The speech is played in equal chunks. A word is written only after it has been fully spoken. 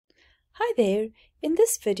Hi there! In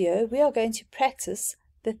this video we are going to practice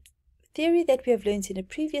the theory that we have learned in a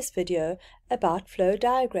previous video about flow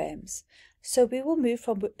diagrams. So we will move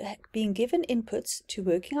from being given inputs to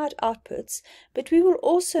working out outputs, but we will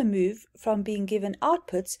also move from being given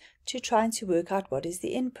outputs to trying to work out what is the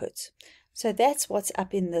input. So that's what's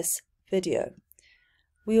up in this video.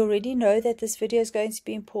 We already know that this video is going to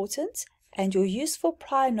be important, and your useful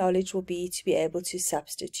prior knowledge will be to be able to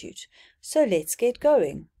substitute. So let's get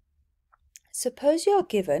going. Suppose you are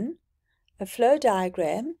given a flow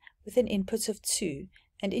diagram with an input of 2,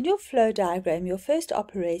 and in your flow diagram your first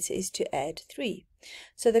operator is to add 3.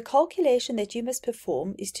 So the calculation that you must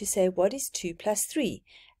perform is to say what is 2 plus 3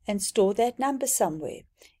 and store that number somewhere.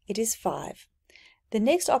 It is 5. The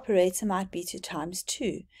next operator might be to times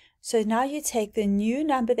 2. So now you take the new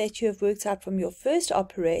number that you have worked out from your first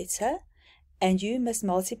operator and you must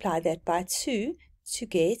multiply that by 2 to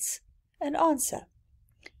get an answer,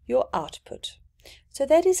 your output. So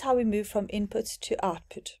that is how we move from input to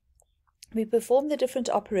output. We perform the different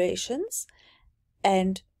operations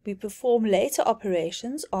and we perform later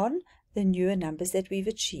operations on the newer numbers that we've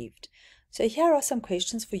achieved. So here are some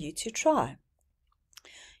questions for you to try.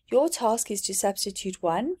 Your task is to substitute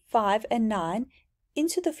 1, 5 and 9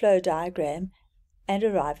 into the flow diagram and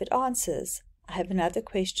arrive at answers. I have another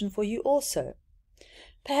question for you also.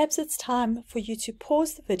 Perhaps it's time for you to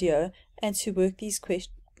pause the video and to work these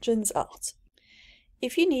questions out.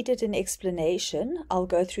 If you needed an explanation, I'll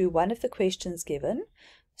go through one of the questions given.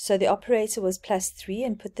 So the operator was plus 3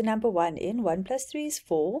 and put the number 1 in. 1 plus 3 is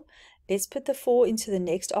 4. Let's put the 4 into the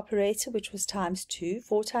next operator, which was times 2.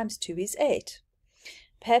 4 times 2 is 8.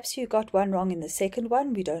 Perhaps you got one wrong in the second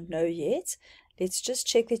one. We don't know yet. Let's just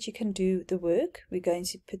check that you can do the work. We're going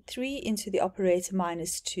to put 3 into the operator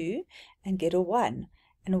minus 2 and get a 1.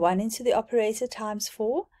 And 1 into the operator times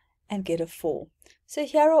 4 and get a 4. So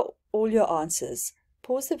here are all your answers.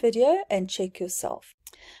 Pause the video and check yourself.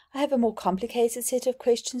 I have a more complicated set of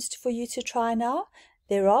questions for you to try now.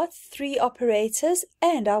 There are 3 operators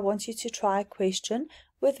and I want you to try a question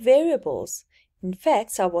with variables. In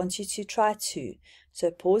fact, I want you to try 2. So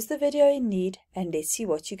pause the video in need and let's see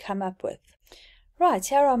what you come up with. Right,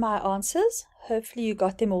 here are my answers. Hopefully you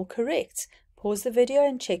got them all correct. Pause the video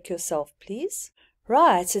and check yourself, please.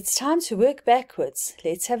 Right, it's time to work backwards.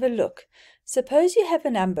 Let's have a look. Suppose you have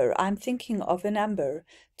a number. I'm thinking of a number.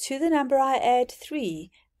 To the number I add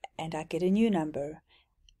 3 and I get a new number.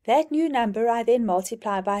 That new number I then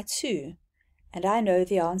multiply by 2 and I know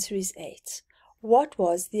the answer is 8. What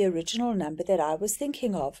was the original number that I was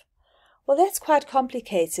thinking of? Well, that's quite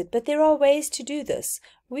complicated, but there are ways to do this.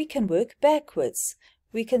 We can work backwards.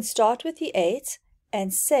 We can start with the 8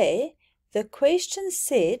 and say the question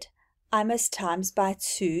said I must times by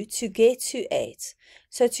 2 to get to 8.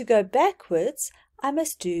 So to go backwards, I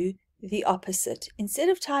must do the opposite. Instead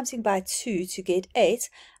of timesing by 2 to get 8,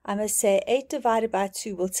 I must say 8 divided by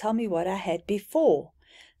 2 will tell me what I had before.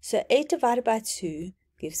 So 8 divided by 2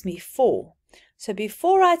 gives me 4. So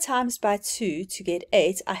before I times by 2 to get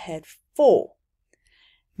 8, I had 4.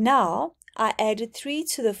 Now I added 3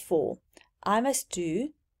 to the 4. I must do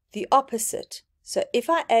the opposite. So if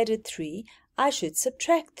I added 3, I should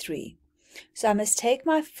subtract 3. So I must take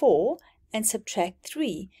my 4 and subtract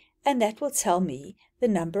 3, and that will tell me the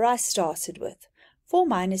number I started with. 4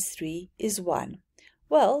 minus 3 is 1.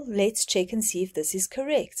 Well, let's check and see if this is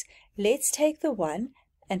correct. Let's take the 1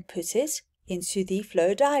 and put it into the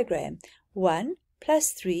flow diagram. 1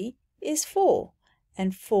 plus 3 is 4,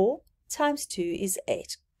 and 4 times 2 is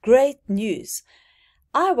 8. Great news!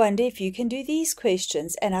 I wonder if you can do these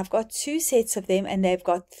questions, and I've got 2 sets of them and they've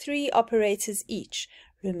got 3 operators each.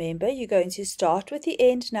 Remember, you're going to start with the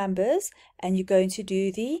end numbers and you're going to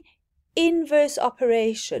do the inverse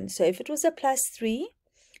operation. So if it was a plus 3,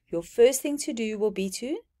 your first thing to do will be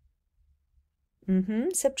to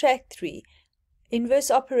subtract 3.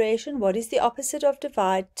 Inverse operation, what is the opposite of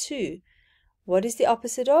divide? 2. What is the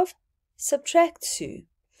opposite of subtract 2?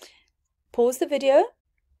 Pause the video.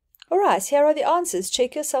 Alright, here are the answers.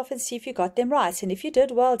 Check yourself and see if you got them right. And if you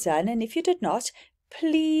did, well done. And if you did not,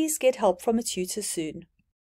 please get help from a tutor soon.